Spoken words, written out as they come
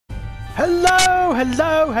Hello,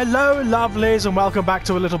 hello, hello, lovelies, and welcome back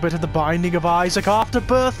to a little bit of the Binding of Isaac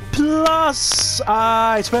Afterbirth Plus.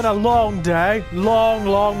 It's been a long day,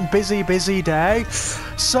 long, busy day.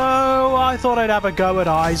 So I thought I'd have a go at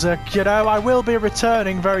Isaac. You know, I will be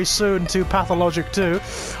returning very soon to Pathologic 2,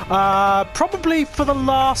 probably for the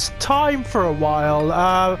last time for a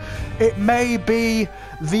while. It may be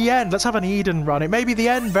the end. Let's have an Eden run. It may be the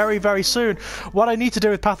end very soon. What I need to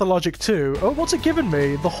do with Pathologic 2... Oh, what's it given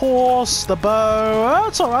me? The horse, the bow... Oh,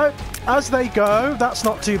 it's alright. As they go. That's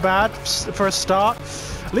not too bad for a start.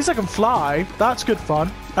 At least I can fly. That's good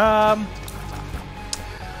fun.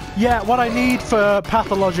 Yeah, what I need for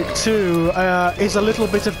Pathologic 2 is a little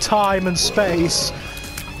bit of time and space.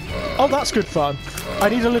 Oh, that's good fun. I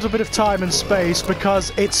need a little bit of time and space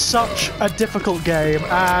because it's such a difficult game,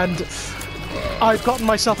 and I've gotten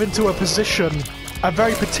myself into a position, a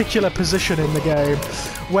very particular position in the game,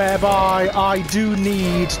 whereby I do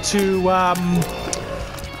need to, I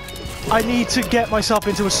need to get myself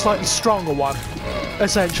into a slightly stronger one,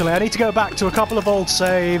 essentially. I need to go back to a couple of old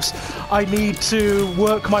saves. I need to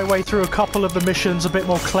work my way through a couple of the missions a bit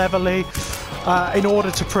more cleverly, in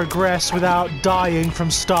order to progress without dying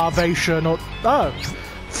from starvation or... Oh,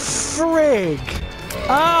 frig!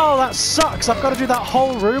 Oh, that sucks! I've got to do that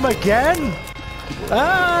whole room again?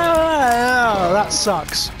 Ah, that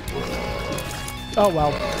sucks. Oh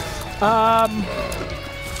well.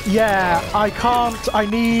 Yeah, I can't... I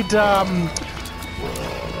need...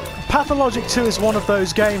 Pathologic 2 is one of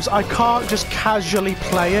those games I can't just casually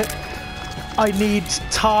play it. I need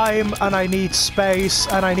time, and I need space,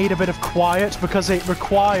 and I need a bit of quiet, because it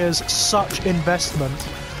requires such investment.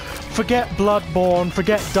 Forget Bloodborne,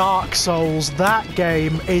 forget Dark Souls, that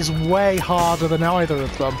game is way harder than either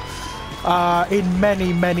of them. In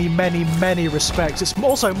many respects. It's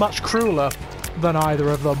also much crueler than either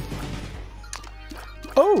of them.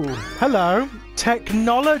 Oh, hello.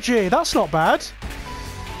 Technology, that's not bad.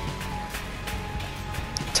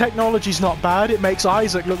 Technology's not bad. It makes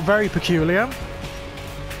Isaac look very peculiar.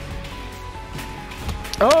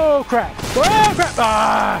 Oh, crap. Oh, crap.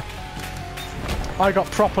 Ah! I got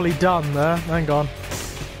properly done there. Hang on.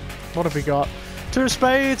 What have we got? 2 of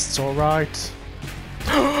spades. It's all right.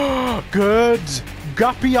 Good.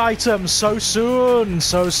 Guppy items. So soon.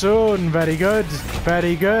 So soon. Very good.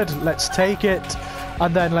 Very good. Let's take it.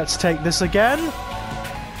 And then let's take this again.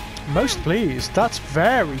 Most pleased. That's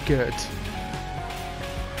very good.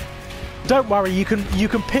 Don't worry, you can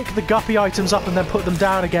pick the guppy items up and then put them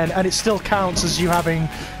down again, and it still counts as you having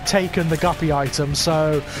taken the guppy item,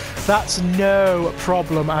 so that's no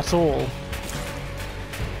problem at all.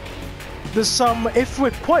 There's some, if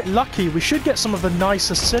we're quite lucky, we should get some of the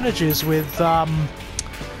nicer synergies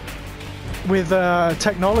with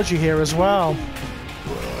technology here as well.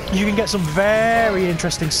 You can get some very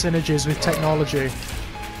interesting synergies with technology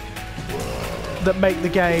that make the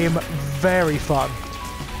game very fun.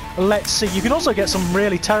 Let's see. You can also get some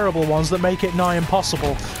really terrible ones that make it nigh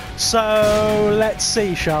impossible. So, let's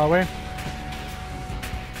see, shall we?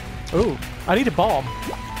 Ooh, I need a bomb.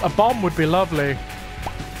 A bomb would be lovely.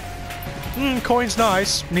 Coin's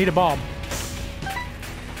nice. Need a bomb.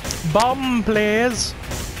 Bomb, please.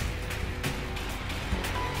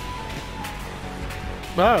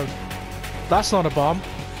 Oh, that's not a bomb.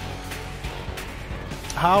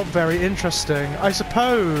 How very interesting. I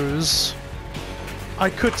suppose I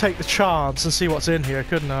could take the chance and see what's in here,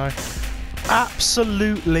 couldn't I?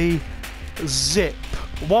 Absolutely zip.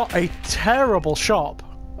 What a terrible shop.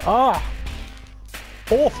 Ah.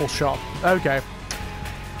 Awful shop. Okay.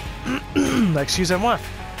 Excusez-moi.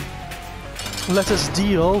 Let us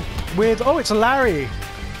deal with... Oh, it's a Larry.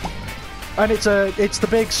 And it's the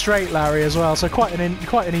big straight Larry as well, so quite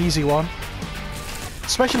an easy one.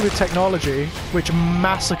 Especially with technology, which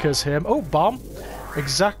massacres him. Oh, bomb.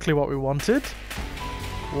 Exactly what we wanted.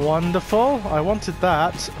 Wonderful. I wanted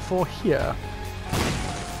that for here.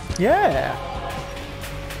 Yeah.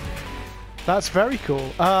 That's very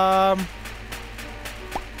cool.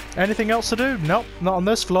 Anything else to do? Nope, not on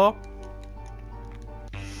this floor.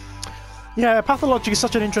 Yeah, Pathologic is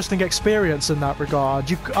such an interesting experience in that regard.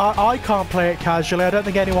 I can't play it casually. I don't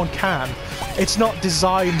think anyone can. It's not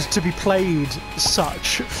designed to be played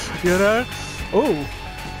such, you know? Ooh.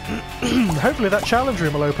 Hopefully that challenge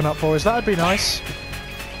room will open up for us. That'd be nice.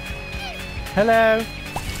 Hello.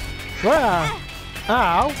 Wow.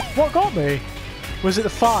 Ow. What got me? Was it the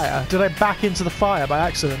fire? Did I back into the fire by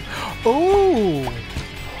accident? Ooh.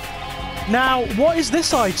 Now, what is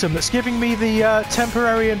this item that's giving me the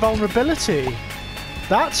temporary invulnerability?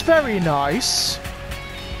 That's very nice.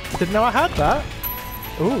 Didn't know I had that.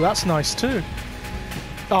 Ooh, that's nice too.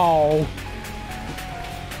 Oh.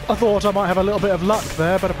 I thought I might have a little bit of luck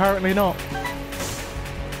there, but apparently not.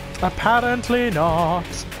 Apparently not.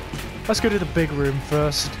 Let's go to the big room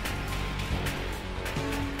first.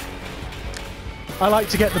 I like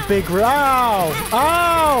to get the big room. Ow!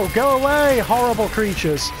 Ow! Go away, horrible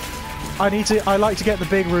creatures. I like to get the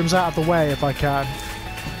big rooms out of the way if I can.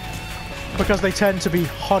 Because they tend to be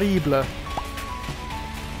horrible.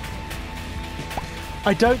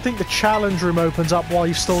 I don't think the challenge room opens up while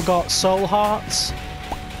you've still got soul hearts.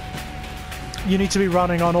 You need to be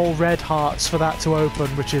running on all red hearts for that to open,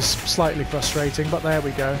 which is slightly frustrating, but there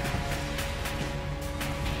we go.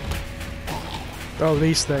 Oh,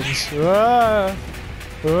 these things. Ah,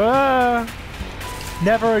 ah.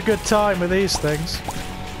 Never a good time with these things.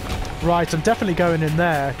 Right, I'm definitely going in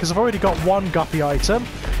there, because I've already got one guppy item.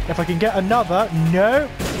 If I can get another... No!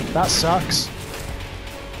 That sucks.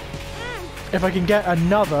 If I can get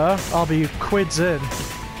another, I'll be quids in.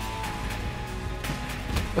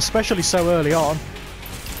 Especially so early on.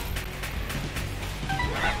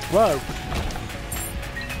 Whoa.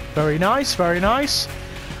 Very nice, very nice.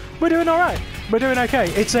 We're doing alright. We're doing okay.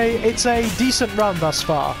 It's a decent run thus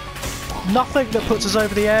far. Nothing that puts us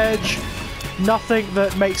over the edge. Nothing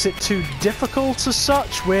that makes it too difficult as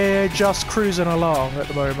such. We're just cruising along at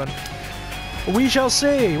the moment. We shall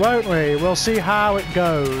see, won't we? We'll see how it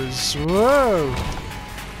goes. Whoa.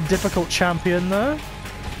 Difficult champion though.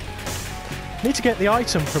 Need to get the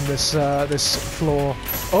item from this this floor.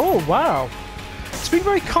 Oh, wow. It's been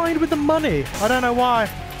very kind with the money. I don't know why.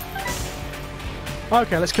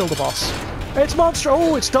 Okay, let's kill the boss. It's Monstro.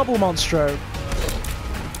 Oh, it's double Monstro.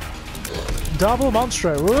 Double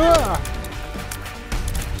Monstro. Uah!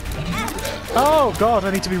 Oh, God,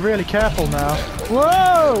 I need to be really careful now.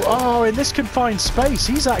 Whoa! Oh, in this confined space,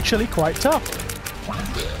 he's actually quite tough.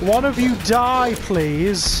 One of you die,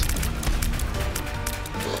 please.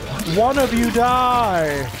 One of you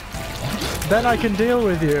die. Then I can deal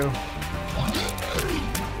with you.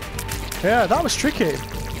 Yeah, that was tricky.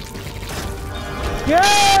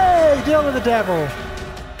 Yay! Deal with the devil.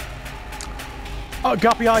 Oh,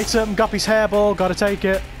 guppy item. Guppy's hairball. Gotta take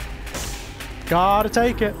it. Gotta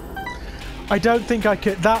take it. I don't think I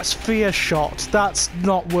could... That's fear shot. That's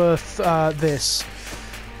not worth this.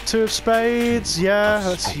 Two of spades. Yeah,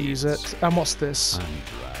 let's use it. And what's this?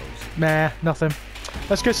 Nah, nothing.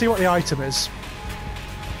 Let's go see what the item is.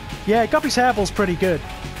 Yeah, Guppy's hairball's pretty good.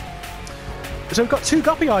 So we've got two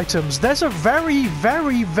Guppy items. There's a very,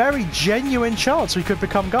 very, very genuine chance we could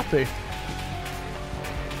become Guppy.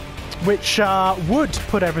 Which would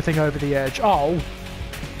put everything over the edge. Oh,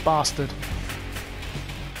 bastard.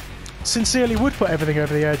 Sincerely would put everything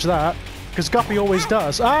over the edge, that. Because Guppy always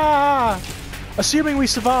does. Ah! Assuming we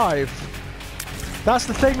survive. That's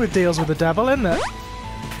the thing with deals with the devil, isn't it?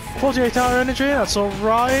 48-hour energy, that's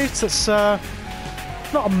alright. It's not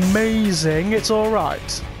amazing, it's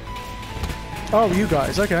alright. Oh, you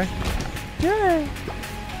guys, okay. Yay!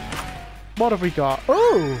 What have we got?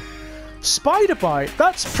 Oh! Spider Bite,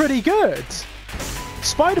 that's pretty good.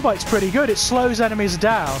 Spider Bite's pretty good, it slows enemies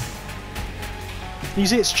down. You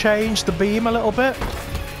see it's changed the beam a little bit?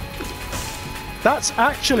 That's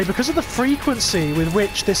actually, because of the frequency with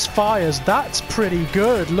which this fires, that's pretty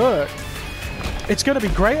good, look. It's going to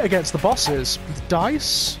be great against the bosses. With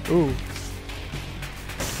dice? Ooh.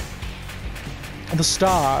 The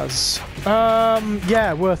stars.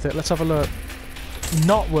 Yeah, worth it. Let's have a look.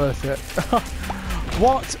 Not worth it.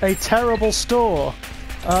 What a terrible store.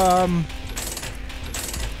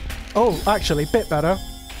 Oh, actually, bit better.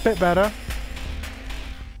 Bit better.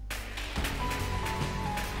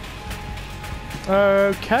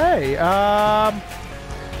 Okay.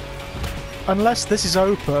 Unless this is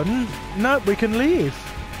open. Nope, we can leave.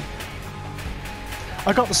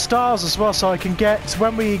 I got the stars as well, so I can get...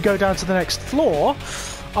 When we go down to the next floor,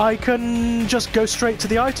 I can just go straight to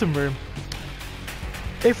the item room.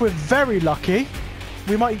 If we're very lucky,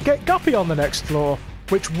 we might get Guppy on the next floor,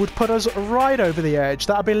 which would put us right over the edge.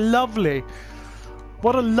 That'd be lovely.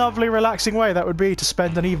 What a lovely, relaxing way that would be to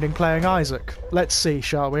spend an evening playing Isaac. Let's see,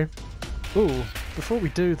 shall we? Ooh, before we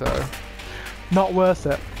do, though... Not worth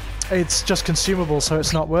it. It's just consumable, so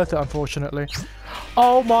it's not worth it, unfortunately.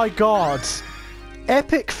 Oh my god!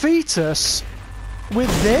 Epic Fetus with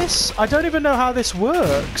this? I don't even know how this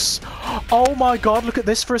works. Oh my god, look at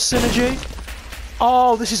this for a synergy.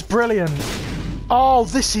 Oh, this is brilliant. Oh,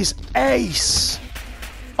 this is ace.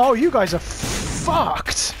 Oh, you guys are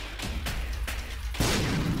fucked.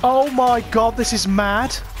 Oh my god, this is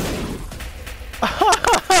mad.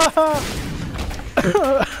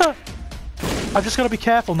 I've just got to be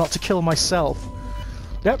careful not to kill myself.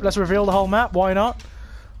 Yep, let's reveal the whole map, why not?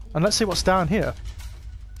 And let's see what's down here.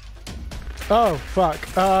 Oh, fuck.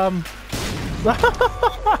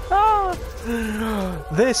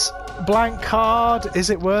 This blank card, is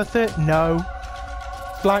it worth it? No.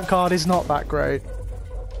 Blank card is not that great.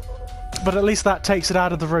 But at least that takes it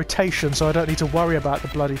out of the rotation, so I don't need to worry about the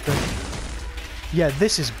bloody thing. Yeah,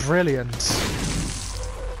 this is brilliant.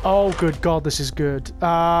 Oh, good God, this is good.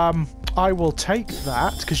 I will take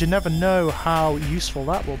that, because you never know how useful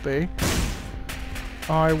that will be.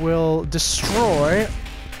 I will destroy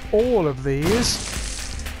all of these.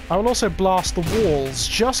 I will also blast the walls,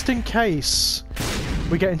 just in case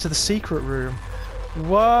we get into the secret room.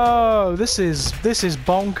 Whoa, this is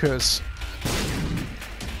bonkers.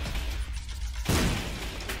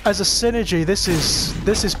 As a synergy, this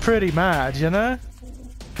is pretty mad, you know?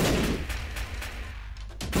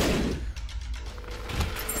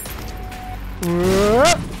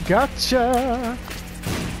 Gotcha!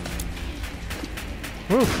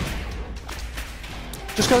 Oof.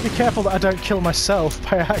 Just gotta be careful that I don't kill myself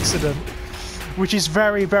by accident. Which is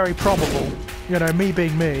very, very probable. You know, me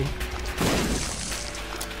being me.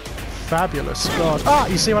 Fabulous. God. Ah,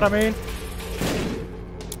 you see what I mean?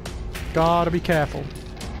 Gotta be careful.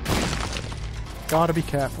 Gotta be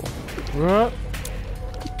careful.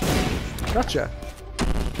 Gotcha.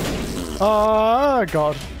 Oh,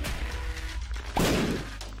 God.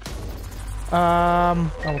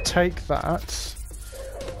 I'll take that.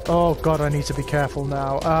 Oh, God, I need to be careful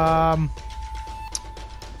now.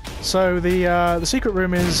 So the secret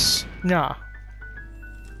room is... Nah.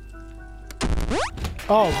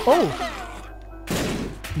 Oh, oh!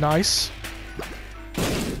 Nice.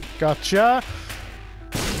 Gotcha.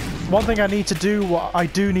 One thing I need to do, what I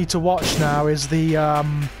do need to watch now, is the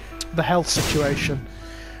health situation.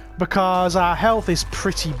 Because our health is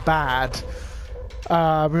pretty bad.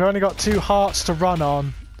 We've only got 2 hearts to run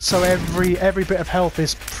on, so every bit of health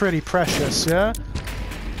is pretty precious, yeah?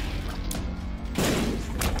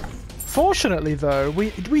 Fortunately, though,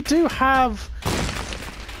 we do have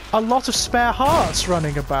a lot of spare hearts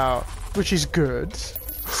running about, which is good.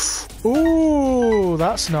 Ooh,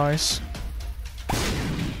 that's nice.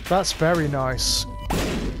 That's very nice.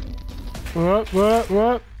 What?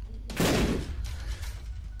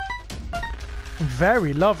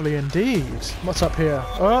 Very lovely indeed. What's up here?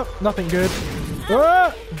 Oh, nothing good.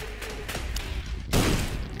 Oh!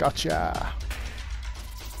 Gotcha.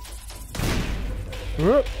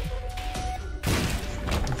 Oh.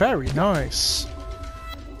 Very nice.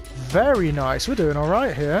 Very nice. We're doing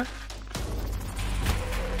alright here.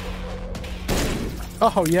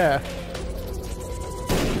 Oh, yeah.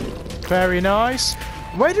 Very nice.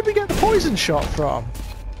 Where did we get the poison shot from?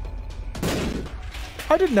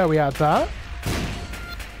 I didn't know we had that.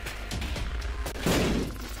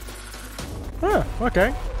 Ah,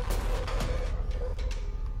 okay.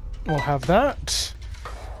 We'll have that.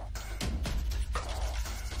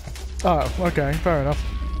 Oh, okay, fair enough.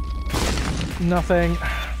 Nothing.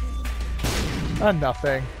 And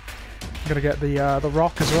nothing. I'm gonna get the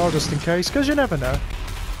rock as well, just in case, because you never know.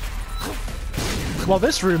 Well,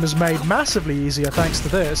 this room is made massively easier thanks to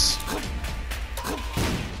this.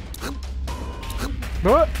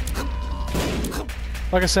 But,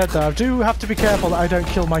 like I said though, I do have to be careful that I don't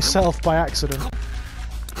kill myself by accident.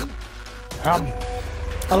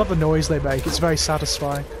 I love the noise they make, it's very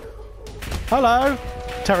satisfying. Hello!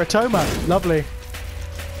 Teratoma, lovely.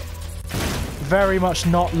 Very much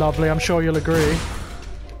not lovely, I'm sure you'll agree.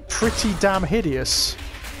 Pretty damn hideous,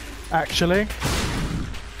 actually.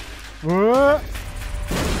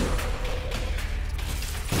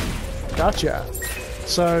 Gotcha.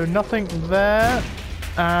 So nothing there,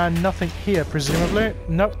 and nothing here, presumably.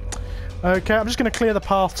 Nope. Okay, I'm just going to clear the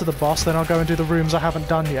path to the boss, then I'll go and do the rooms I haven't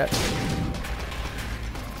done yet.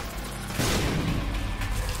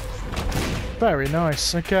 Very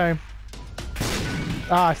nice, okay.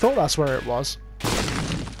 Ah, I thought that's where it was.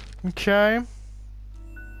 Okay.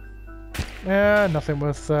 Yeah, nothing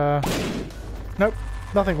worth... Nope,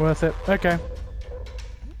 nothing worth it. Okay.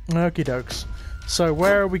 Okie dokes. So,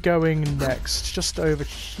 where are we going next? Just over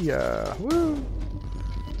here. Woo!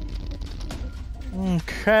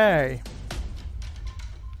 Okay.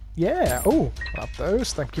 Yeah. Oh, love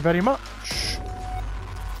those. Thank you very much.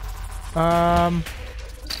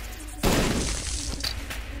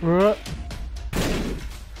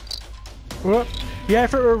 Yeah,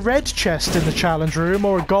 if it were a red chest in the challenge room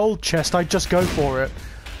or a gold chest, I'd just go for it.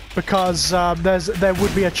 Because there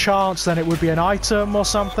would be a chance then it would be an item or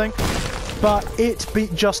something. But it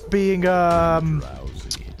just being a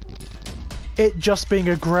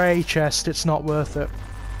grey chest, it's not worth it.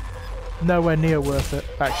 Nowhere near worth it,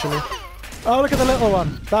 actually. Oh, look at the little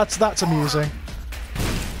one. That's amusing.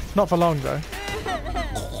 Not for long though.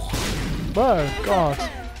 Whoa, God.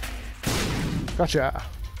 Gotcha.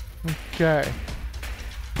 Okay.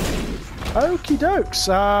 Okie dokes.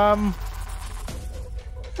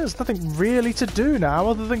 There's nothing really to do now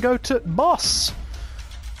other than go to boss.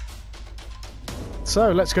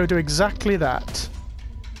 So let's go do exactly that.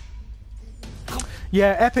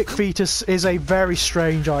 Yeah, Epic Fetus is a very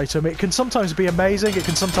strange item. It can sometimes be amazing, it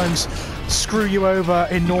can sometimes screw you over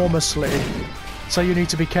enormously. So you need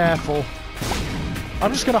to be careful.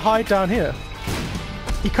 I'm just going to hide down here.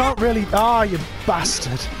 You can't really... Ah, you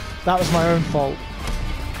bastard. That was my own fault.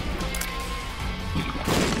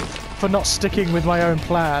 For not sticking with my own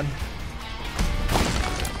plan.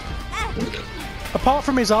 Apart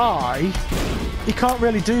from his eye, he can't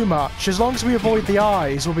really do much. As long as we avoid the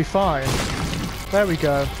eyes, we'll be fine. There we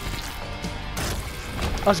go.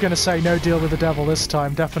 I was going to say no deal with the devil this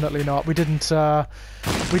time. Definitely not. We didn't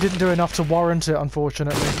do enough to warrant it,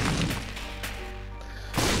 unfortunately.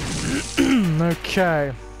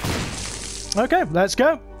 Okay. Okay, let's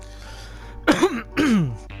go.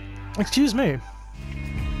 Excuse me.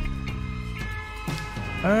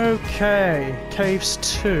 Okay, caves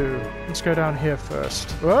 2. Let's go down here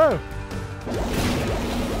first. Whoa!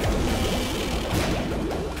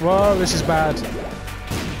 Whoa, this is bad.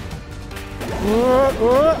 Whoa,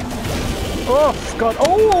 whoa. Oh, God.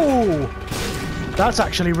 Oh! That's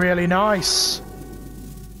actually really nice.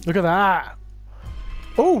 Look at that.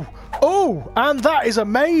 Oh! Oh! And that is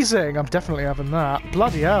amazing! I'm definitely having that.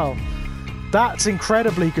 Bloody hell. That's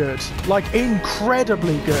incredibly good. Like,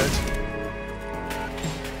 incredibly good.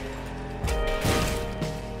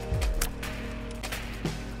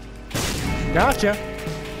 Gotcha.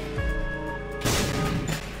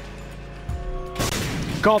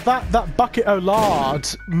 God, that bucket o' lard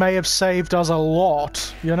may have saved us a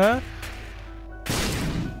lot, you know?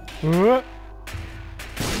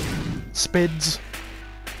 Spids.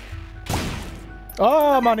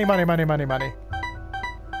 Oh, money, money, money, money, money.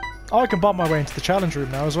 Oh, I can bomb my way into the challenge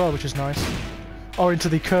room now as well, which is nice. Or into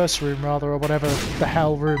the curse room, rather, or whatever the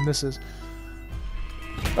hell room this is.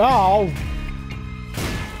 Oh!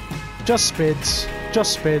 Just spids.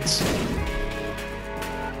 Just spids.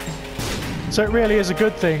 So it really is a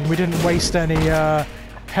good thing we didn't waste any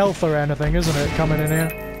health or anything, isn't it, coming in here?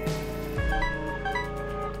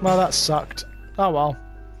 Well, that sucked. Oh well.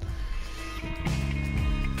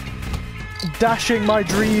 Dashing my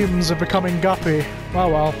dreams of becoming Guppy. Oh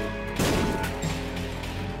well.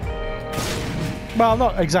 Well,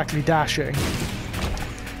 not exactly dashing.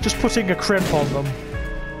 Just putting a crimp on them.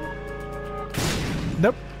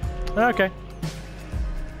 Nope. Okay.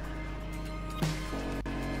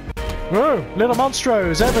 Whoa! Little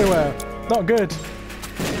monstros everywhere! Not good.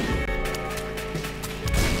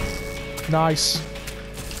 Nice.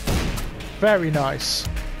 Very nice.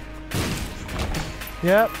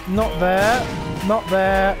 Yep, not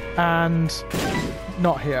there, and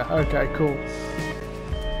not here. Okay, cool.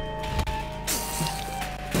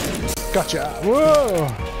 Gotcha! Whoa!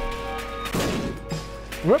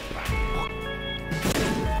 Whoop!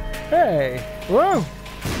 Hey! Whoa!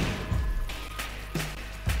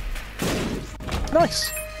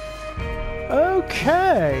 Nice!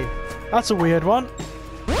 Okay! That's a weird one.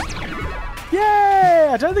 Yay!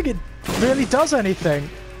 I don't think it really does anything,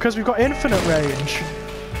 because we've got infinite range.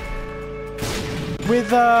 With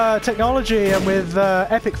technology and with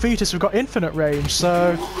Epic Fetus, we've got infinite range,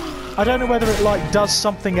 so I don't know whether it, like, does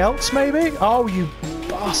something else, maybe? Oh, you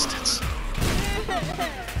bastards.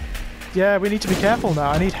 Yeah, we need to be careful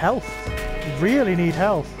now. I need health. Really need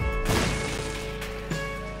health.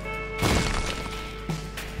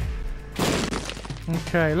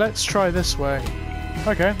 Okay, let's try this way.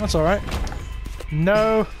 Okay, that's alright.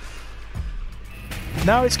 No.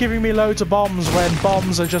 Now it's giving me loads of bombs when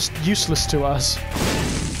bombs are just useless to us.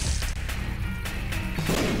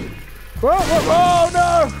 Whoa, whoa, whoa,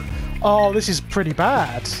 no! Oh, this is pretty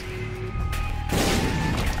bad.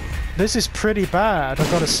 This is pretty bad,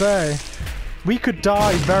 I've got to say. We could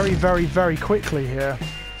die very, very, very quickly here.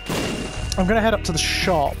 I'm going to head up to the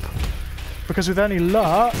shop. Because with any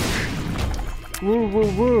luck... Woo, woo,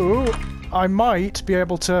 woo! I might be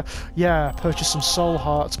able to, yeah, purchase some soul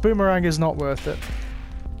hearts. Boomerang is not worth it.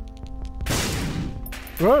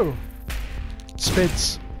 Whoa!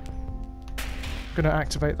 Spids. I'm going to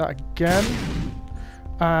activate that again.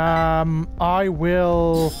 I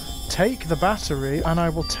will take the battery and I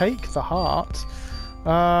will take the heart.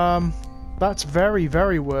 That's very,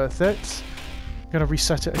 very worth it. I'm going to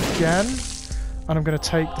reset it again. And I'm going to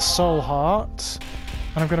take the soul heart.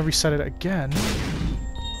 And I'm going to reset it again.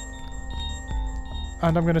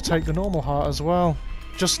 And I'm going to take the normal heart as well.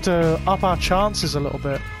 Just to up our chances a little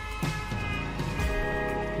bit.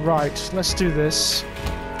 Right, let's do this.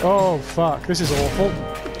 Oh, fuck. This is awful.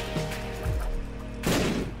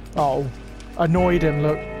 Oh. Annoyed him,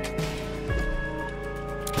 look.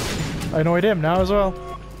 I annoyed him now as well.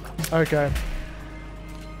 Okay.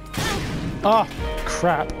 Ah,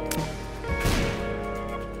 crap.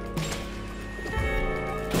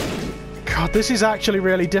 God, this is actually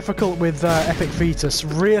really difficult with Epic Fetus.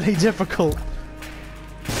 Really difficult.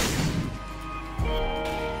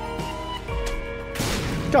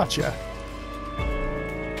 Gotcha.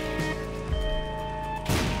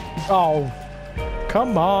 Oh.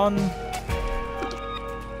 Come on.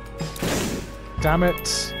 Damn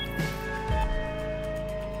it.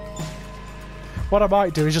 What I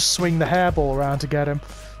might do is just swing the hairball around to get him.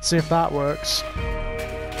 See if that works.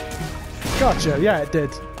 Gotcha. Yeah, it did.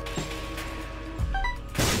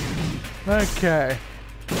 Okay.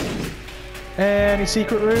 Any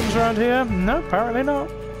secret rooms around here? No, apparently not.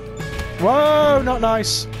 Whoa, not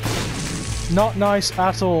nice. Not nice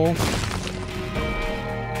at all.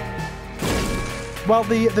 Well,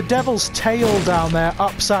 the devil's tail down there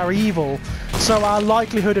ups our evil, so our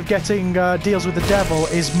likelihood of getting deals with the devil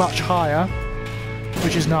is much higher,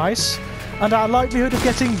 which is nice. And our likelihood of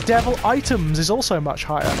getting devil items is also much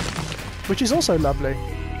higher, which is also lovely.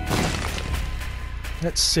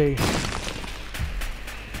 Let's see.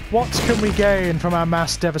 What can we gain from our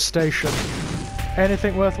mass devastation?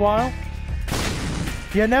 Anything worthwhile?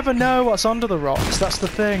 You never know what's under the rocks, that's the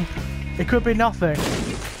thing. It could be nothing.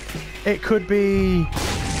 It could be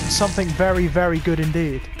something very, very good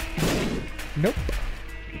indeed. Nope.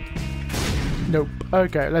 Nope.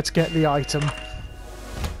 Okay, let's get the item.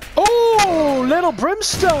 Oh, little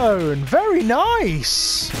brimstone! Very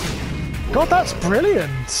nice! God, that's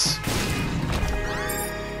brilliant!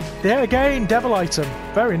 There again, devil item.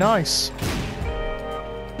 Very nice.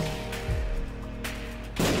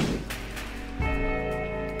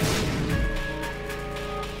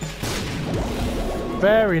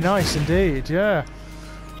 Very nice indeed, yeah.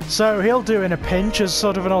 So he'll do in a pinch as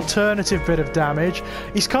sort of an alternative bit of damage.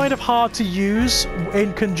 He's kind of hard to use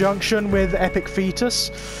in conjunction with Epic Fetus,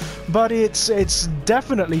 but it's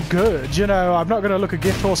definitely good. You know, I'm not going to look a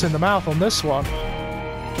gift horse in the mouth on this one.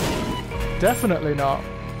 Definitely not.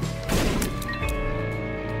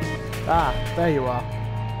 Ah, there you are.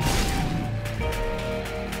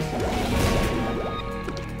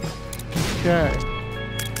 Okay.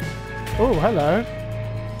 Oh, hello.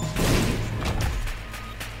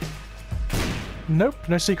 Nope,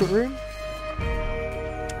 no secret room.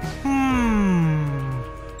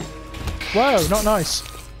 Whoa, not nice.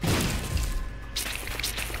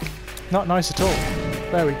 Not nice at all.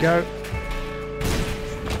 There we go.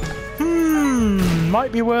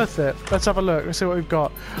 Might be worth it. Let's have a look. Let's see what we've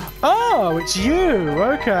got. Oh, it's you.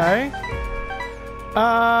 Okay.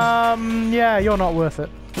 Yeah, you're not worth it.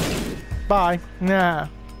 Bye. Nah.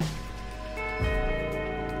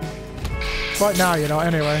 Right now you're not,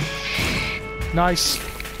 anyway. Nice.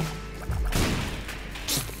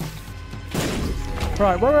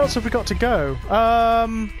 Right, where else have we got to go?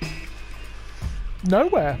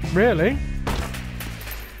 Nowhere, really.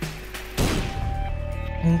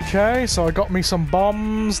 Okay, so I got me some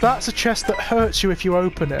bombs. That's a chest that hurts you if you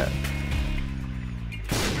open it.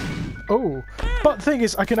 Oh, but the thing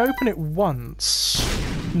is, I can open it once.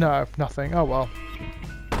 No, nothing. Oh, well.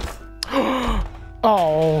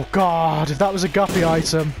 Oh, God, if that was a guppy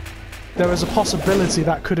item. There was a possibility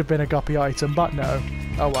that could have been a guppy item, but no.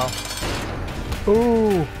 Oh, well.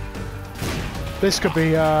 Ooh. This could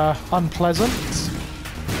be unpleasant.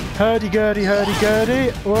 Hurdy-gurdy,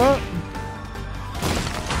 hurdy-gurdy. Whoa.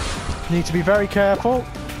 Need to be very careful.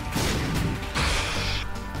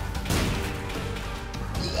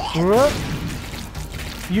 Whoa.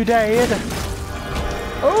 You dead.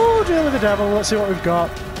 Oh, deal with the devil. Let's see what we've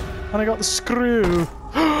got. And I got the screw.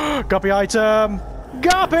 Guppy item.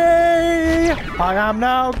 Guppy! I am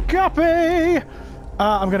now Guppy!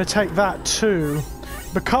 I'm going to take that too,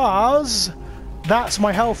 because that's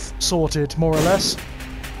my health sorted, more or less.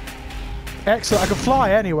 Excellent. I can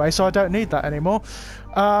fly anyway, so I don't need that anymore.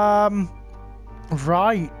 Right.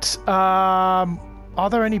 Are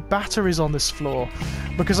there any batteries on this floor?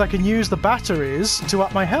 Because I can use the batteries to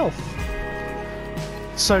up my health.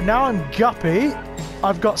 So now I'm Guppy.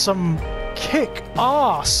 I've got some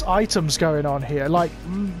kick-ass items going on here, like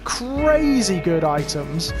crazy good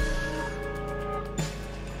items.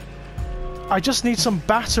 I just need some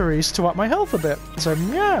batteries to up my health a bit. So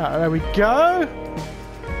yeah, there we go.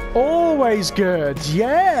 Always good,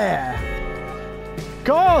 yeah.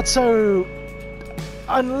 God, so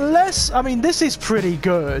unless, I mean, this is pretty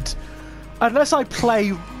good. Unless I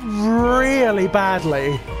play really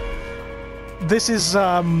badly, This is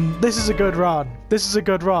a good run. This is a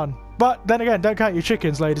good run. But then again, don't count your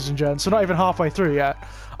chickens, ladies and gents. We're not even halfway through yet.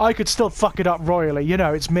 I could still fuck it up royally. You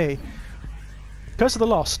know, it's me. Curse of the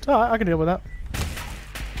Lost. Alright, I can deal with that.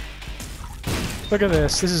 Look at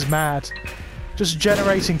this. This is mad. Just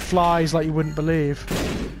generating flies like you wouldn't believe.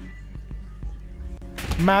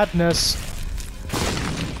 Madness.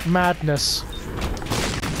 Madness.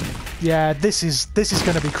 Yeah, this is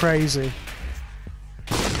going to be crazy.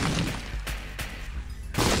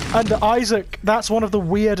 And Isaac, that's one of the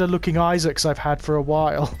weirder looking Isaacs I've had for a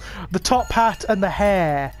while. The top hat and the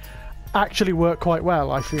hair actually work quite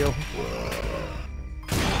well, I feel.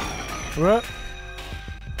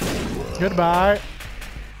 Goodbye.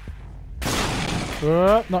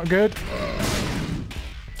 Not good.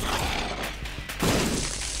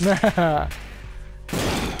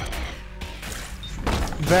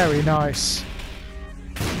 Very nice.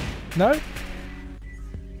 No?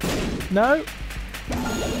 No?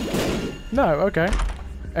 No, okay.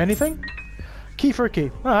 Anything? Key for a key.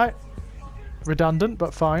 Alright. Redundant,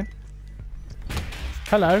 but fine.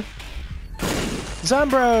 Hello.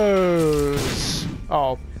 Zambros!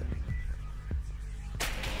 Oh.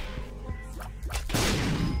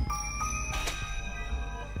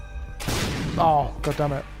 Oh, god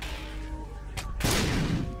damn it.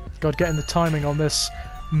 God, getting the timing on this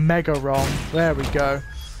mega wrong. There we go.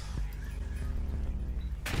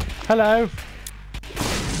 Hello.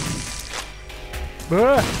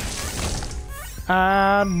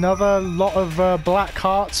 Another lot of black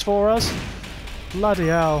hearts for us. Bloody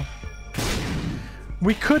hell.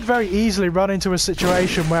 We could very easily run into a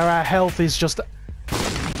situation where our health is just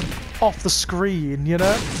off the screen, you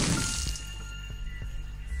know?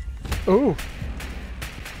 Ooh.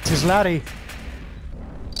 Tis laddie.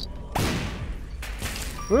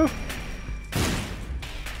 Ooh.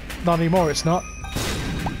 Not anymore, it's not.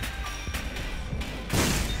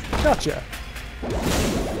 Gotcha.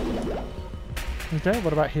 Okay,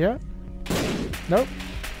 what about here? Nope.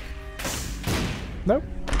 Nope.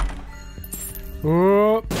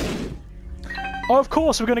 Ooh. Oh, of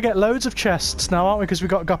course, we're going to get loads of chests now, aren't we? Because we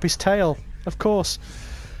got Guppy's tail. Of course.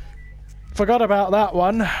 Forgot about that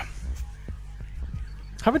one.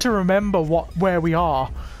 Having to remember where we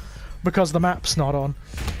are because the map's not on.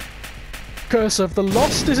 Curse of the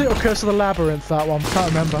Lost, is it? Or Curse of the Labyrinth, that one? Can't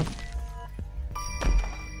remember.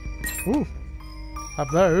 Ooh. Have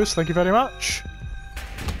those, thank you very much.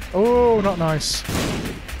 Oh, not nice.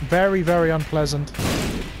 Very, very unpleasant.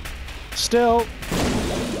 Still.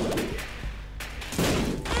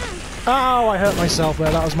 Oh, I hurt myself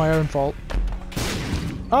there. That was my own fault.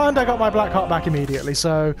 And I got my black heart back immediately,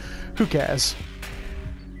 so who cares?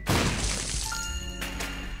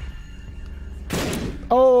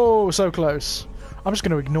 Oh, so close. I'm just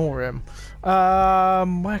going to ignore him.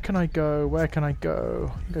 Where can I go? Where can I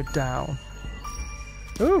go? Go down.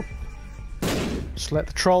 Ooh. Just let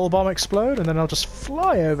the troll bomb explode, and then I'll just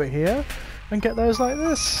fly over here and get those like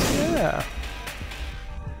this. Yeah.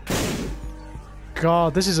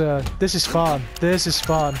 God, this is fun. This is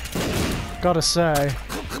fun. Gotta say,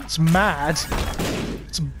 it's mad.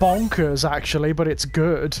 It's bonkers, actually, but it's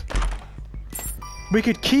good. We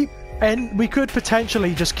could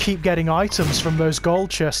potentially just keep getting items from those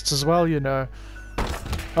gold chests as well, you know.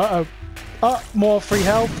 Uh-oh. Oh, more free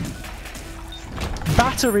health.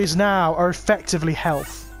 Batteries now are effectively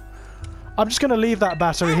health. I'm just going to leave that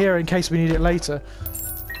battery here in case we need it later.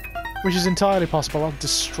 Which is entirely possible. I'll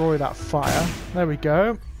destroy that fire. There we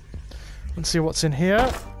go. Let's see what's in here.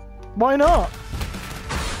 Why not?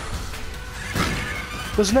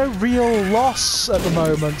 There's no real loss at the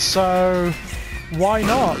moment, so why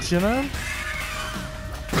not, you know?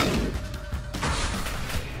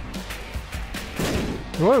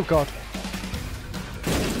 Oh god.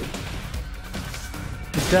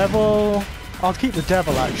 The devil. I'll keep the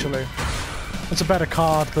devil, actually. It's a better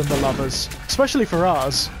card than the lovers. Especially for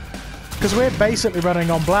us. Because we're basically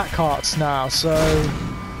running on black hearts now, so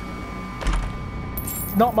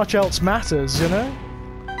not much else matters, you know?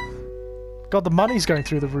 God, the money's going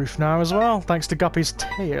through the roof now as well, thanks to Guppy's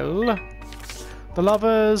tail. The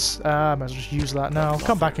lovers, I might as well just use that now. I'll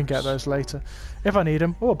come back and get those later. If I need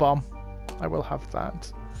them. Oh, a bomb. I will have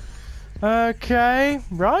that. Okay,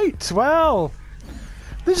 right, well.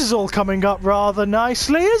 This is all coming up rather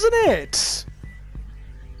nicely, isn't it?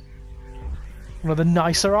 One of the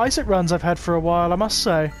nicer Isaac runs I've had for a while, I must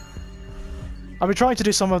say. I've been trying to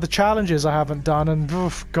do some of the challenges I haven't done, and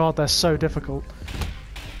oof, God, they're so difficult.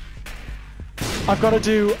 I've got to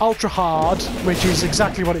do ultra hard, which is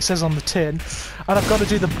exactly what it says on the tin, and I've got to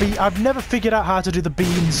do the I've never figured out how to do the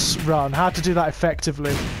beans run, how to do that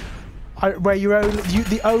effectively. where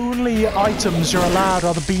the only items you're allowed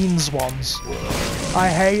are the beans ones. I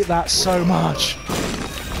hate that so much.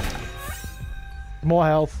 More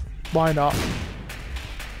health. Why not?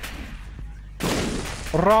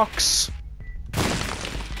 Rocks.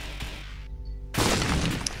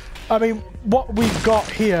 I mean, what we've got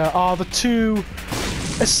here are the two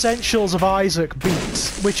essentials of Isaac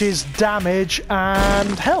beats, which is damage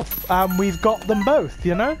and health. And we've got them both,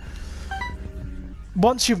 you know?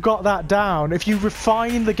 Once you've got that down, if you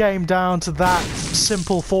refine the game down to that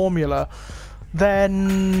simple formula,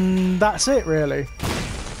 then that's it, really.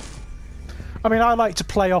 I mean, I like to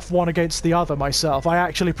play off one against the other myself. I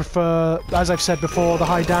actually prefer, as I've said before, the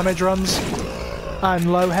high damage runs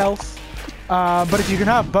and low health. But if you can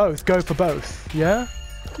have both, go for both, yeah?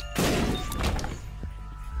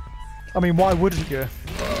 I mean, why wouldn't you?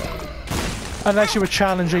 Unless you were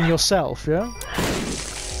challenging yourself, yeah?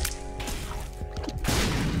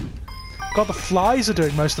 God, the flies are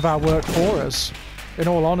doing most of our work for us. In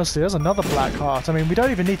all honesty, there's another black heart. I mean, we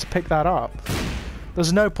don't even need to pick that up.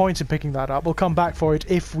 There's no point in picking that up. We'll come back for it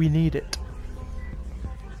if we need it.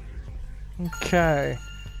 Okay.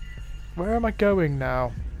 Where am I going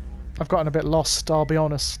now? I've gotten a bit lost, I'll be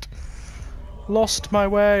honest. Lost my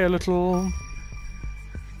way a little.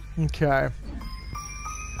 Okay.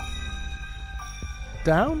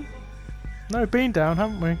 Down? No, been down,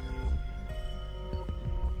 haven't we?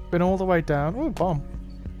 Been all the way down. Oh, bomb.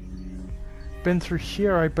 Been through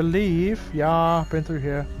here, I believe. Yeah, been through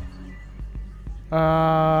here.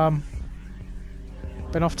 Been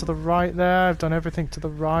off to the right there. I've done everything to the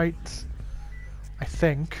right. I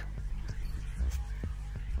think.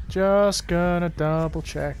 Just gonna double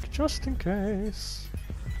check, just in case.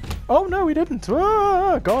 Oh no, we didn't.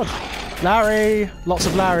 Oh, God. Larry. Lots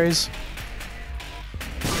of Larrys.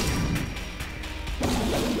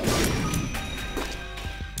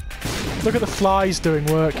 Look at the flies doing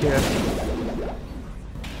work here.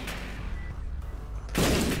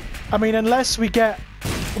 I mean, unless we get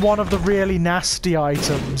one of the really nasty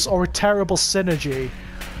items or a terrible synergy,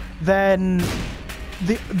 then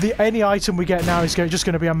any item we get now is just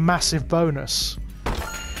going to be a massive bonus.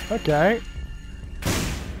 Okay.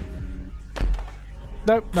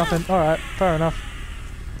 Nope, nothing. Alright, fair enough.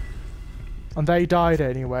 And they died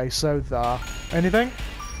anyway, so there. Anything?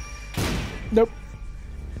 Nope.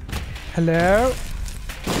 Hello?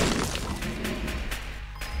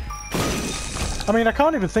 I mean, I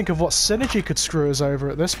can't even think of what synergy could screw us over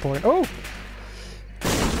at this point. Oh!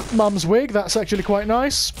 Mum's wig, that's actually quite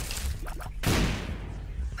nice.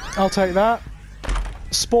 I'll take that.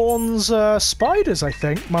 Spawns spiders, I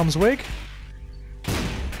think, Mum's wig.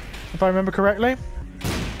 If I remember correctly.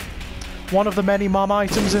 One of the many mum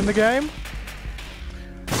items in the game.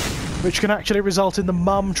 Which can actually result in the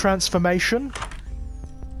mum transformation.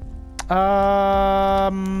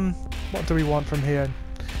 What do we want from here?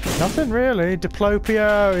 Nothing really.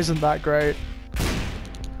 Diplopia isn't that great.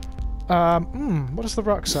 What does the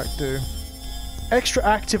rucksack do? Extra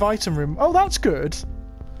active item room. Oh, that's good.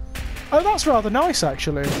 Oh, that's rather nice,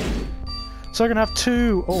 actually. So I can have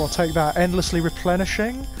two... Oh, I'll take that. Endlessly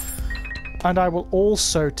replenishing. And I will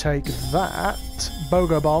also take that.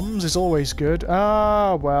 Bogo bombs is always good.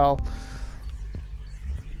 Ah, well.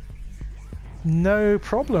 No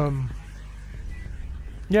problem.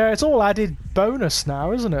 Yeah, it's all added bonus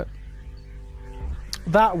now, isn't it?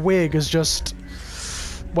 That wig is just...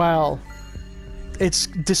 Well... It's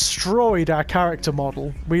destroyed our character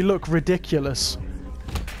model. We look ridiculous.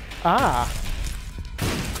 Ah!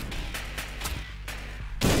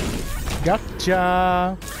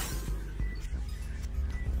 Gotcha!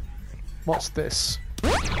 What's this?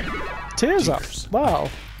 Tears up!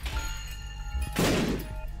 Wow!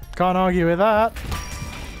 Can't argue with that.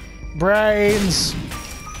 Brains!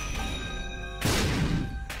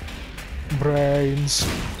 Brains.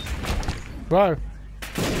 Wow.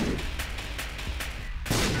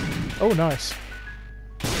 Oh, nice.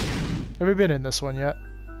 Have we been in this one yet?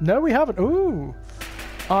 No, we haven't. Ooh!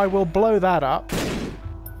 I will blow that up.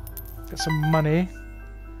 Get some money.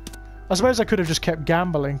 I suppose I could have just kept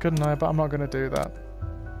gambling, couldn't I? But I'm not going to do that.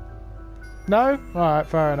 No? Alright,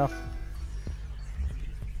 fair enough.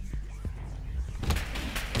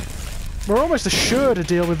 We're almost assured to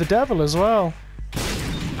deal with the devil as well.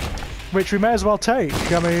 Which we may as well take.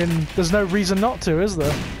 I mean, there's no reason not to, is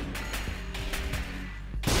there?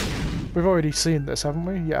 We've already seen this, haven't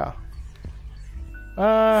we? Yeah.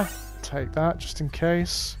 Take that, just in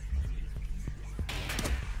case.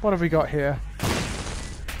 What have we got here?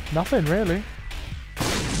 Nothing, really.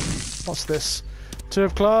 What's this? Two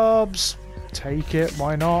of clubs. Take it,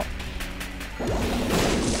 why not?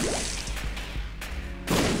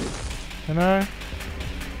 You know?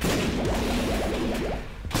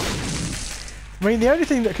 I mean, the only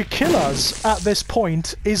thing that could kill us at this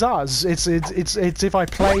point is us. It's if I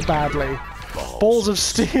play badly. Balls of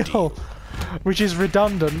steel, which is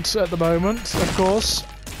redundant at the moment, of course.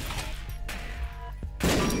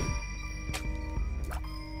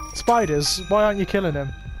 Spiders, why aren't you killing him?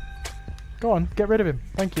 Go on, get rid of him.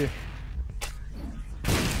 Thank you.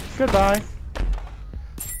 Goodbye.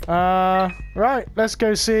 Right, let's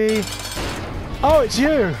go see... Oh, it's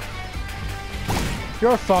you!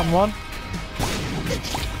 You're a fun one.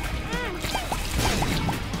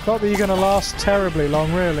 Not that you're going to last terribly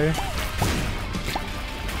long, really.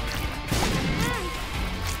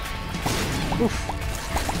 Oof.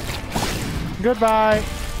 Goodbye.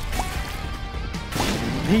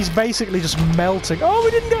 He's basically just melting. Oh, we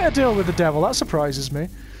didn't get a deal with the devil. That surprises me.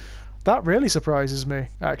 That really surprises me,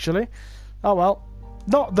 actually. Oh well.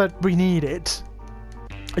 Not that we need it.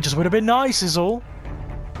 It just would have been nice, is all.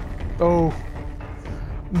 Oh.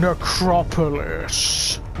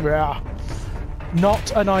 Necropolis. Yeah.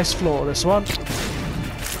 Not a nice floor, this one.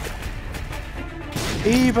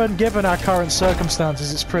 Even given our current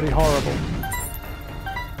circumstances, it's pretty horrible.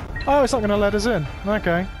 Oh, it's not going to let us in.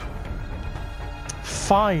 Okay.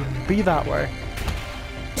 Fine. Be that way.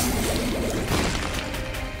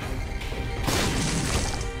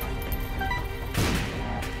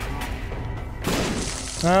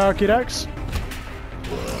 Okie dokes.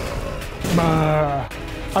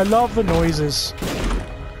 I love the noises.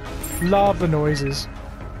 Love the noises.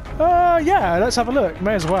 Yeah, let's have a look.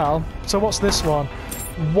 May as well. So what's this one?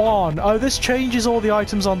 1. Oh, this changes all the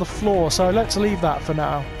items on the floor, so let's leave that for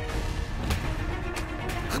now.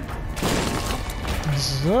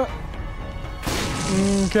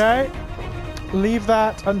 Okay. Leave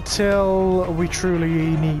that until we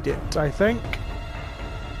truly need it, I think.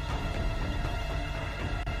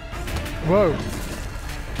 Whoa.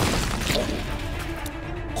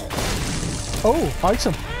 Oh,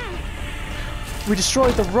 item. We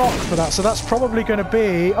destroyed the rock for that, so that's probably going to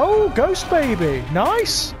be... Oh, Ghost Baby!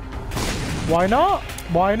 Nice! Why not?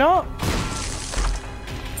 Why not?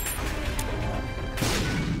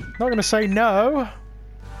 Not going to say no.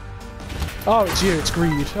 Oh, it's you. It's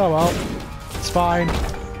Greed. Oh, well. It's fine.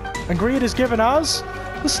 And Greed has given us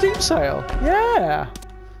the Steam sale. Yeah!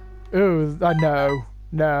 Ooh, no.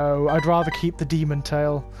 No, I'd rather keep the Demon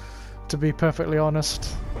Tail, to be perfectly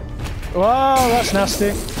honest. Whoa, that's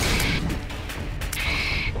nasty.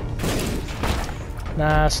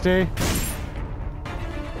 Nasty.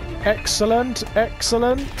 Excellent,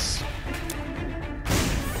 excellent.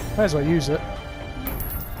 May as well use it.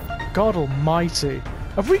 God almighty.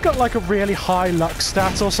 Have we got like a really high luck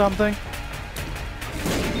stat or something?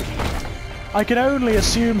 I can only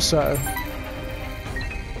assume so.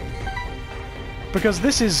 Because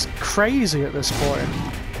this is crazy at this point.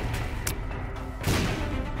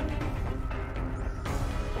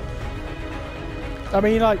 I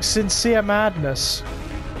mean, like, sincere madness.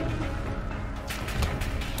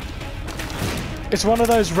 It's one of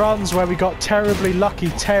those runs where we got terribly lucky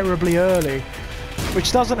terribly early.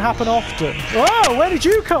 Which doesn't happen often. Whoa, where did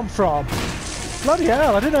you come from? Bloody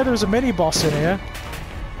hell, I didn't know there was a mini-boss in here.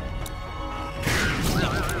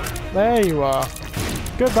 There you are.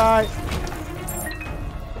 Goodbye.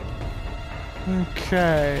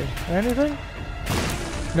 Okay. Anything?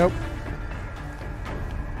 Nope.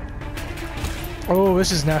 Oh,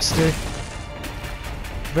 this is nasty.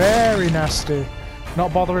 Very nasty.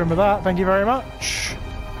 Not bothering with that, thank you very much.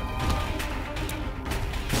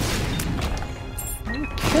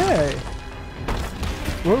 Okay.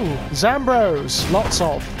 Whoa, Zambros. Lots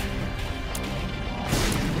of.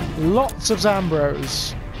 Lots of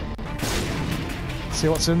Zambros. Let's see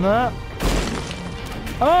what's in there.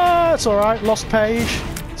 Ah, it's alright. Lost page.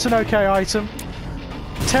 It's an okay item.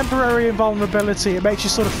 Temporary invulnerability. It makes you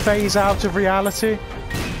sort of phase out of reality.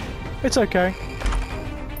 It's okay.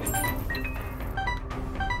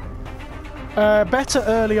 Better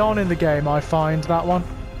early on in the game, I find, that one.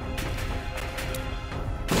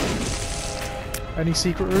 Any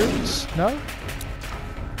secret rooms? No?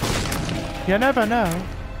 You never know.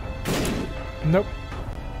 Nope.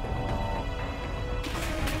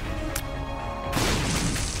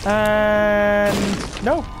 And...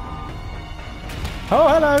 no. Oh,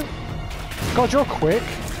 hello. God, you're quick.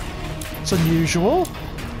 It's unusual.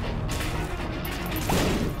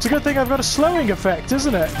 It's a good thing I've got a slowing effect,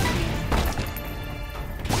 isn't it?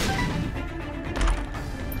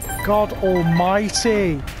 God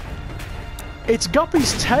almighty. It's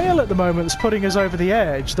Guppy's tail at the moment that's putting us over the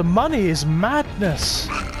edge. The money is madness.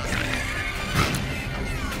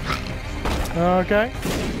 Okay.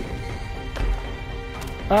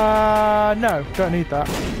 No, don't need that.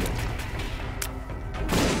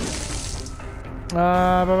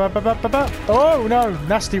 Oh no,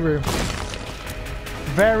 nasty room.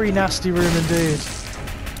 Very nasty room indeed.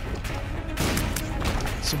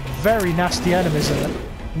 Some very nasty enemies in it.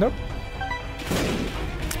 Nope.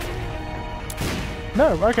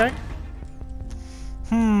 No, okay.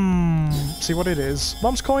 See what it is.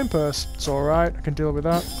 Mum's coin purse. It's alright, I can deal with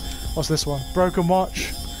that. What's this one? Broken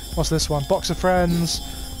watch. What's this one? Box of friends.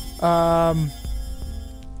 Oh,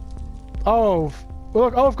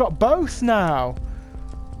 look, oh, I've got both now.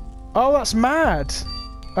 Oh, that's mad.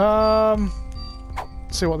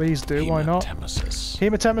 See what these do, why not?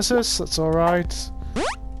 Hematemesis, that's alright.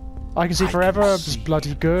 I can see forever, it's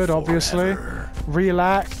bloody good, obviously.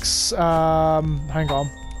 Relax, hang on.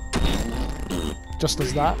 Just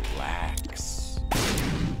as that.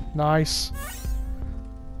 Nice.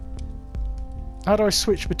 How do I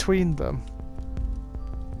switch between them?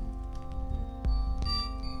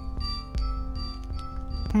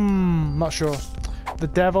 Not sure. The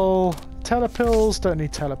devil. Telepills. Don't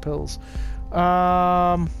need telepills.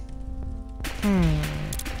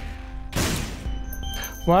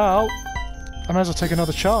 Well, I might as well take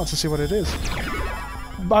another chance and see what it is.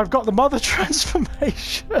 I've got the mother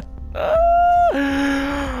transformation.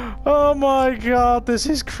 Oh my god, this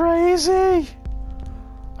is crazy.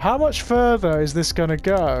 How much further is this gonna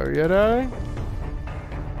go, you know?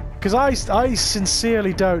 Because I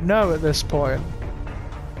sincerely don't know at this point.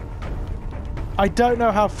 I don't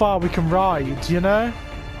know how far we can ride, you know?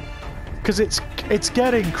 Because it's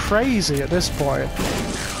getting crazy at this point.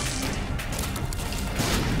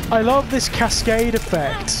 I love this cascade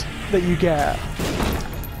effect that you get.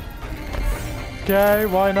 Okay,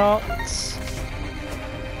 why not?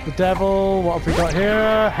 The devil, what have we got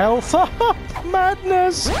here? Health up!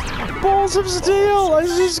 Madness! Balls of steel!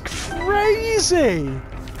 This is crazy!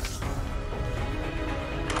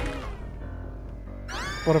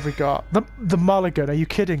 What have we got? The mulligan, are you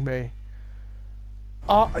kidding me?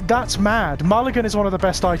 That's mad. Mulligan is one of the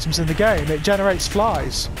best items in the game. It generates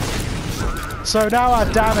flies. So now our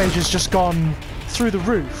damage has just gone through the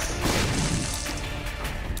roof.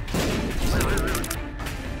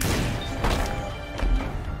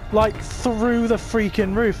 Like, through the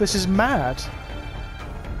freaking roof. This is mad.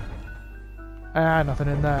 Nothing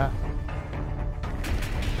in there.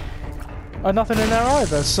 Nothing in there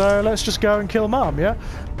either, so let's just go and kill Mum, yeah?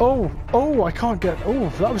 Oh, I can't get... Oh,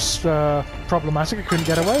 that was problematic. I couldn't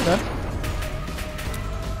get away then.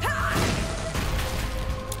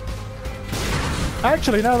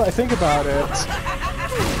 Actually, now that I think about it,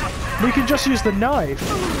 we can just use the knife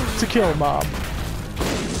to kill Mum.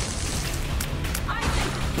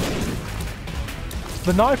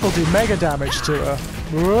 The knife will do mega damage to her.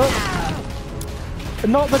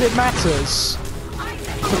 Not that it matters,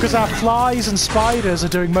 because our flies and spiders are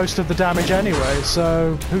doing most of the damage anyway,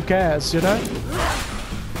 so who cares, you know?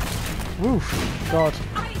 Oof, God.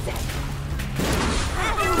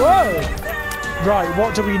 Whoa! Right,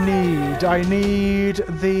 what do we need? I need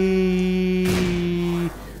the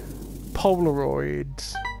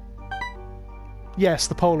Polaroid. Yes,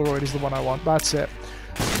 the Polaroid is the one I want, that's it.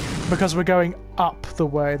 Because we're going up the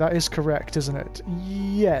way. That is correct, isn't it?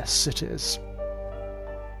 Yes, it is.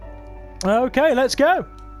 Okay, let's go.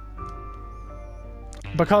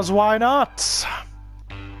 Because why not?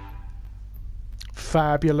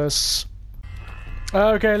 Fabulous.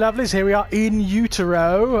 Okay, lovelies, here we are in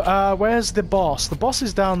Utero. Where's the boss? The boss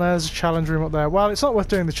is down there. There's a challenge room up there. Well, it's not worth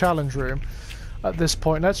doing the challenge room at this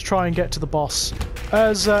point. Let's try and get to the boss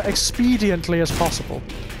as expediently as possible.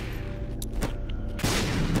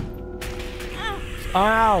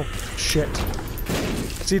 Ow! Shit.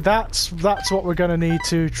 See, that's what we're going to need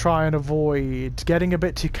to try and avoid. Getting a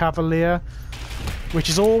bit too cavalier, which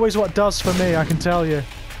is always what does for me, I can tell you.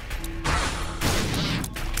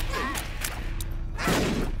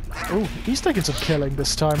 Ooh, he's taking some killing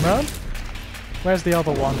this time round. Where's the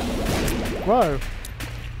other one? Whoa.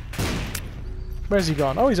 Where's he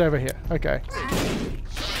gone? Oh, he's over here. Okay.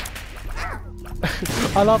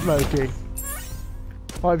 I love Loki.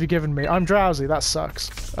 What have you given me? I'm drowsy. That sucks.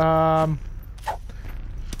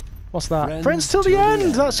 What's that? Friends till the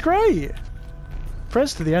end! That's great!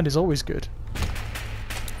 Friends to the end is always good.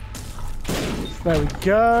 There we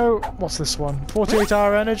go. What's this one?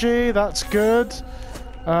 48-hour energy. That's good.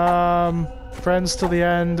 Friends till the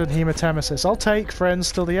end and hematemesis. I'll take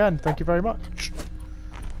friends till the end. Thank you very much.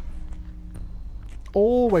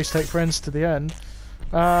 Always take friends to the end.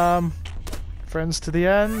 Friends to the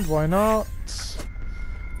end. Why not?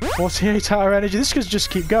 48-hour energy. This could just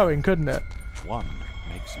keep going, couldn't it? One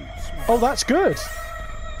makes you small. Oh, that's good.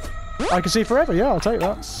 I can see forever. Yeah, I'll take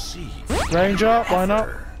that. Range up. Why not?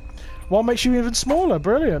 One makes you even smaller.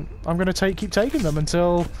 Brilliant. I'm going to keep taking them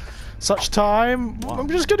until such time. I'm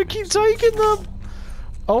just going to keep taking them.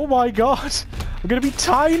 Oh my god. I'm going to be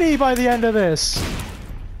tiny by the end of this.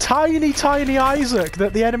 Tiny, tiny Isaac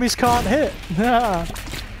that the enemies can't hit.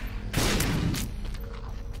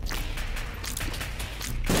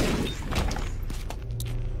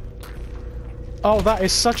 Oh, that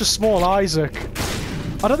is such a small Isaac.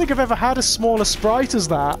 I don't think I've ever had a smaller sprite as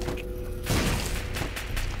that.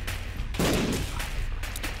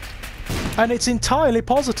 And it's entirely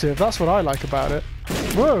positive. That's what I like about it.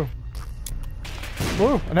 Whoa.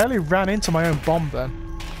 Whoa. I nearly ran into my own bomb then.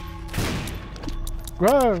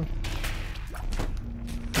 Whoa.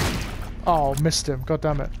 Oh, missed him. God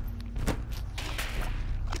damn it.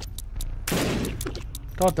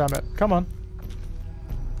 God damn it. Come on.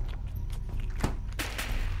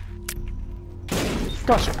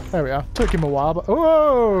 Gotcha. There we are. Took him a while, but...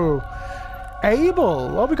 Whoa!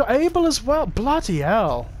 Abel! Oh, we got Abel as well. Bloody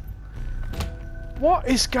hell. What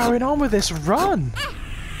is going on with this run?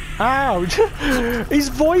 Ouch! His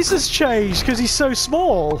voice has changed because he's so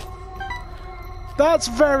small. That's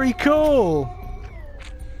very cool.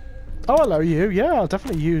 Oh, hello, you. Yeah, I'll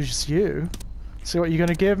definitely use you. See what you're going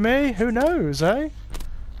to give me? Who knows, eh?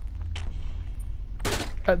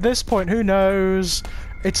 At this point, who knows?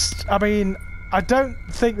 I mean... I don't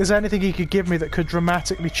think there's anything he could give me that could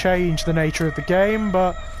dramatically change the nature of the game,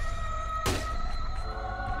 but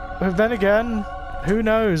then again, who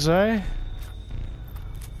knows, eh?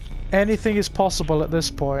 Anything is possible at this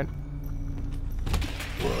point.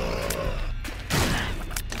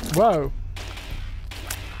 Whoa.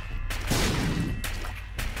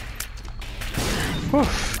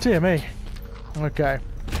 Oof, dear me. Okay.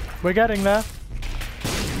 We're getting there.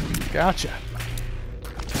 Gotcha.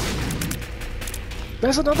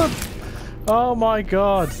 There's another... Oh my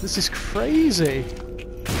god, this is crazy.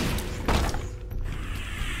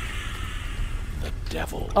 The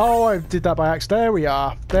devil. Oh, I did that by accident. There we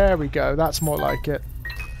are. There we go. That's more like it.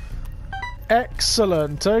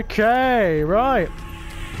 Excellent. Okay, right.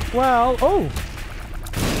 Well, oh.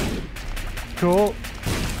 Cool.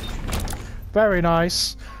 Very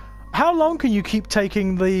nice. How long can you keep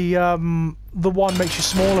taking the one makes you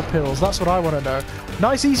smaller pills? That's what I want to know.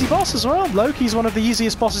 Nice easy boss as well. Loki's one of the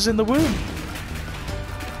easiest bosses in the womb.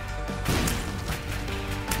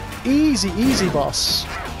 Easy, easy boss.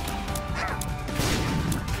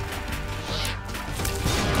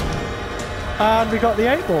 And we got the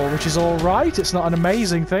 8-ball, which is alright. It's not an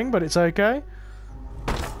amazing thing, but it's okay.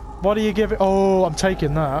 What do you give it? Oh, I'm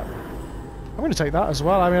taking that. I'm going to take that as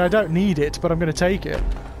well. I mean, I don't need it, but I'm going to take it.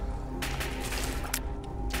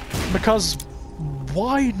 Because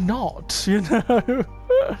why not, you know?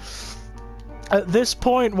 At this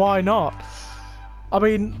point, why not? I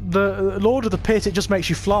mean, the Lord of the Pit, it just makes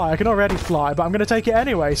you fly. I can already fly, but I'm going to take it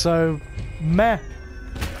anyway, so... Meh.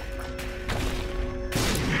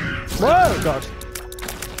 Whoa, God.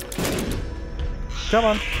 Come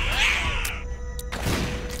on.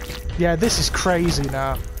 Yeah, this is crazy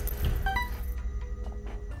now.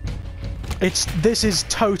 This is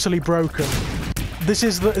totally broken. This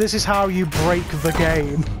is how you break the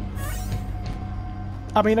game.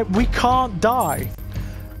 I mean, we can't die.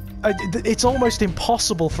 It's almost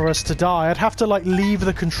impossible for us to die. I'd have to, like, leave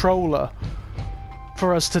the controller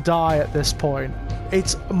for us to die at this point.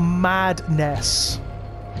 It's madness.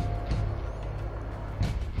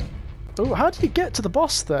 Oh, how do you get to the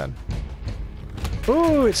boss, then?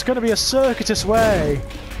 Oh, it's going to be a circuitous way.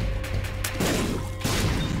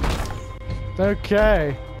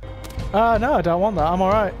 Okay. No, I don't want that. I'm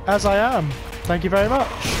alright. As I am. Thank you very much.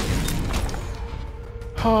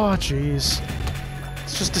 Oh, jeez.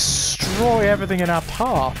 Let's just destroy everything in our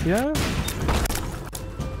path, yeah?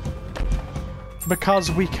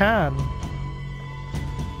 Because we can.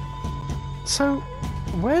 So,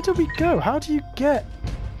 where do we go? How do you get...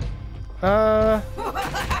 I'm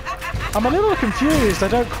a little confused. I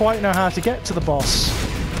don't quite know how to get to the boss,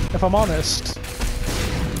 if I'm honest.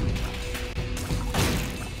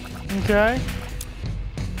 Okay.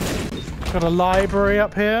 Got a library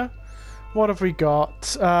up here. What have we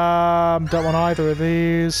got? Don't want either of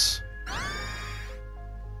these.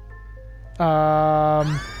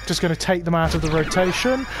 Just going to take them out of the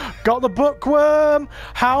rotation. Got the bookworm.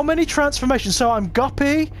 How many transformations? So I'm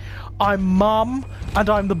Guppy, I'm Mum, and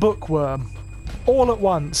I'm the bookworm. All at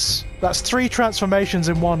once. That's 3 transformations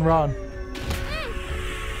in one run.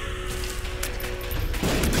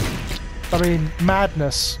 I mean,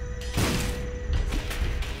 madness.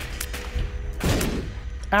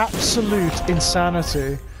 Absolute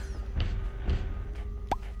insanity.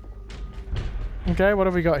 Okay, what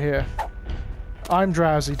have we got here? I'm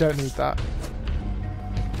drowsy, don't need that.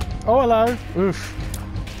 Oh, hello. Oof.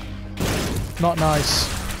 Not nice.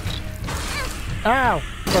 Ow!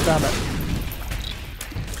 God damn it.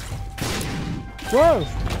 Whoa!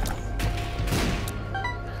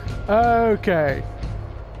 Okay.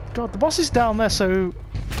 God, the boss is down there, so...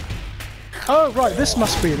 Oh, right, this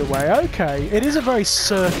must be the way. Okay, it is a very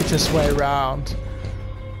circuitous way around.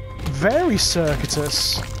 Very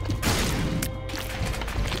circuitous.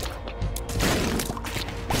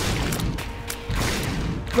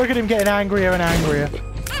 Look at him getting angrier and angrier.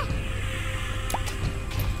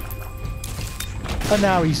 And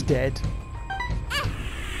now he's dead.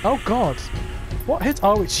 Oh god. What hit?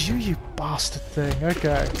 Oh, it's you, you bastard thing.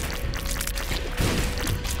 Okay.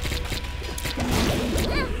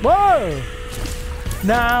 Whoa!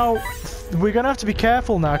 Now, we're going to have to be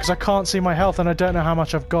careful now because I can't see my health and I don't know how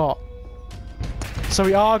much I've got. So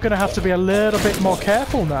we are going to have to be a little bit more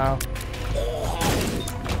careful now.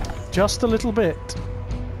 Just a little bit.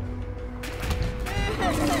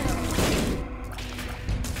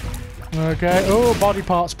 Okay. Oh, body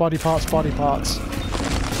parts, body parts, body parts.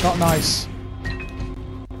 Not nice.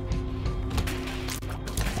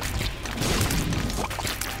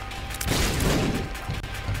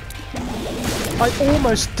 I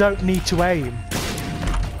almost don't need to aim.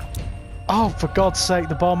 Oh, for God's sake,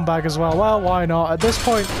 the bomb bag as well. Well, why not? At this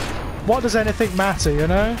point, what does anything matter, you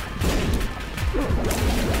know?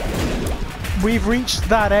 We've reached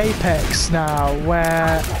that apex now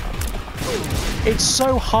where it's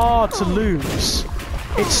so hard to lose.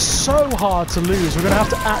 It's so hard to lose. We're going to have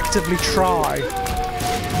to actively try.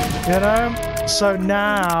 You know? So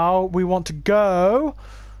now we want to go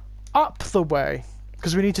up the way.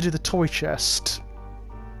 Because we need to do the toy chest.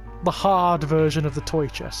 The hard version of the toy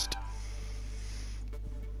chest.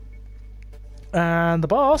 And the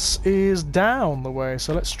boss is down the way.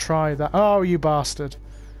 So let's try that. Oh, you bastard.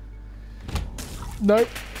 Nope.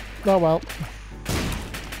 Oh well.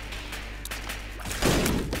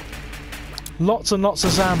 Lots and lots of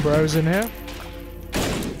Zambros in here.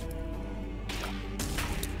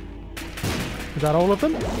 Is that all of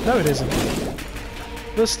them? No, it isn't.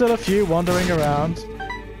 There's still a few wandering around.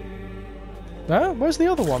 No? Where's the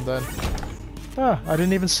other one then? Ah, I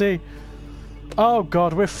didn't even see. Oh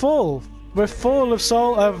god, we're full. We're full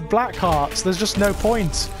of black hearts. There's just no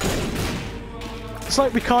point. It's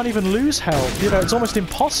like we can't even lose health. You know, it's almost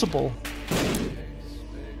impossible.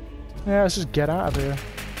 Yeah, let's just get out of here.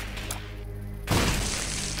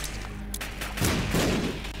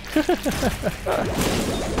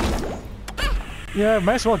 Yeah,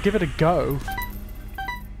 may as well give it a go.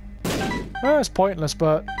 Well, it's pointless,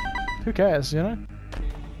 but who cares, you know?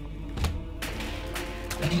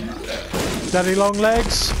 Daddy long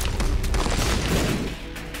legs.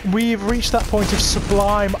 We've reached that point of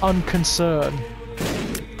sublime unconcern.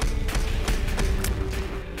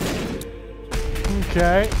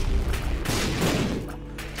 Okay.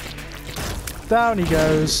 Down he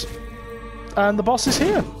goes. And the boss is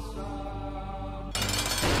here.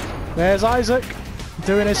 There's Isaac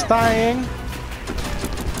doing his thing.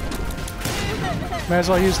 May as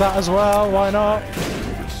well use that as well, why not?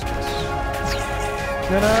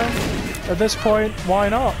 You know, at this point, why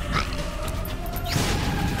not?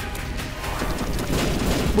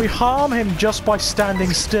 We harm him just by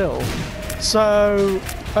standing still. So,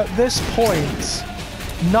 at this point,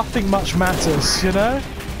 nothing much matters, you know?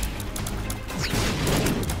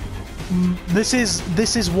 This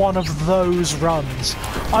is one of those runs.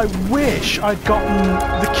 I wish I'd gotten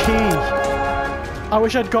the key. I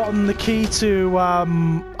wish I'd gotten the key to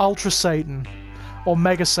Ultra Satan or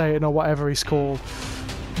Mega Satan or whatever he's called,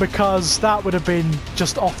 because that would have been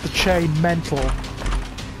just off the chain mental.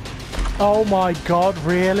 Oh my god,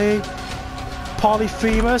 really?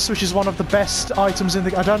 Polyphemus, which is one of the best items in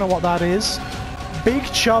the... I don't know what that is. Big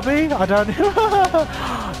Chubby? I don't...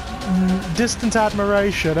 Distant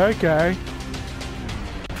admiration, okay.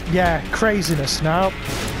 Yeah, craziness now.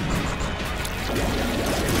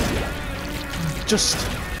 Just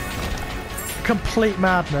complete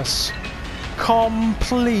madness.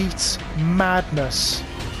 Complete madness.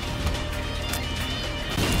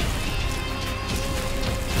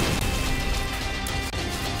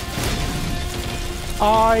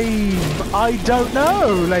 I don't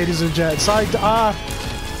know, ladies and gents.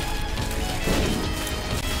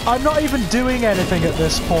 I'm not even doing anything at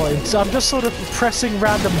this point. I'm just sort of pressing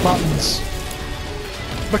random buttons.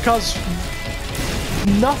 Because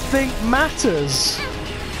nothing matters.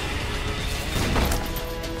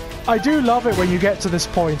 I do love it when you get to this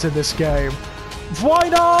point in this game. Why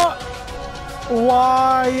not?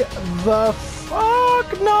 Why the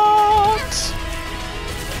fuck not?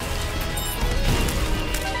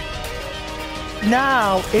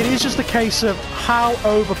 now it is just a case of how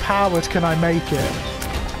overpowered can I make it?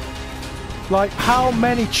 Like, how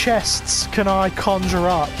many chests can I conjure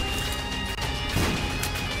up?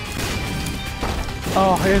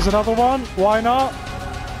 Oh, here's another one. Why not?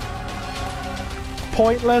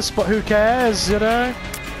 Pointless, but who cares, you know?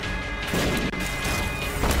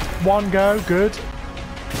 One go, good.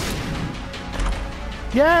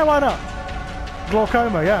 Yeah, why not?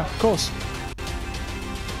 Glaucoma, yeah, of course.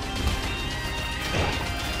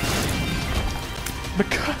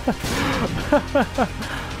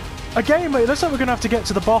 Again, it looks like we're going to have to get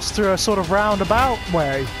to the boss through a sort of roundabout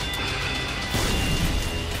way.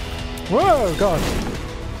 Whoa, God.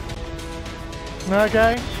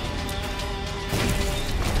 Okay.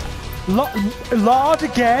 Lard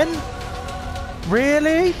again?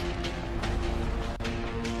 Really?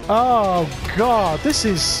 Oh, God. This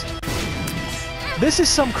is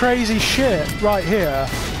some crazy shit right here.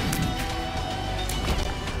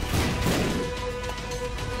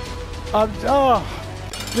 Oh,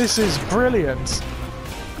 this is brilliant.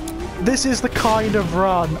 This is the kind of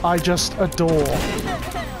run I just adore.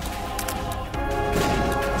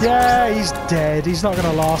 Yeah, he's dead. He's not going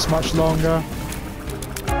to last much longer.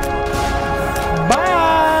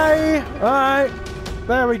 Bye! Alright.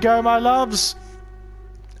 There we go, my loves.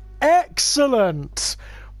 Excellent.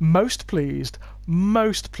 Most pleased.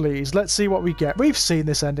 Most pleased. Let's see what we get. We've seen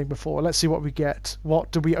this ending before. Let's see what we get.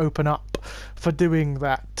 What do we open up for doing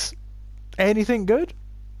that? Anything good?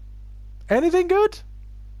 Anything good?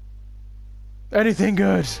 Anything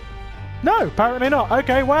good? No, apparently not.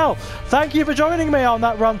 Okay, well, thank you for joining me on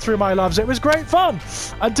that run through, my loves. It was great fun.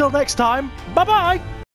 Until next time, bye-bye.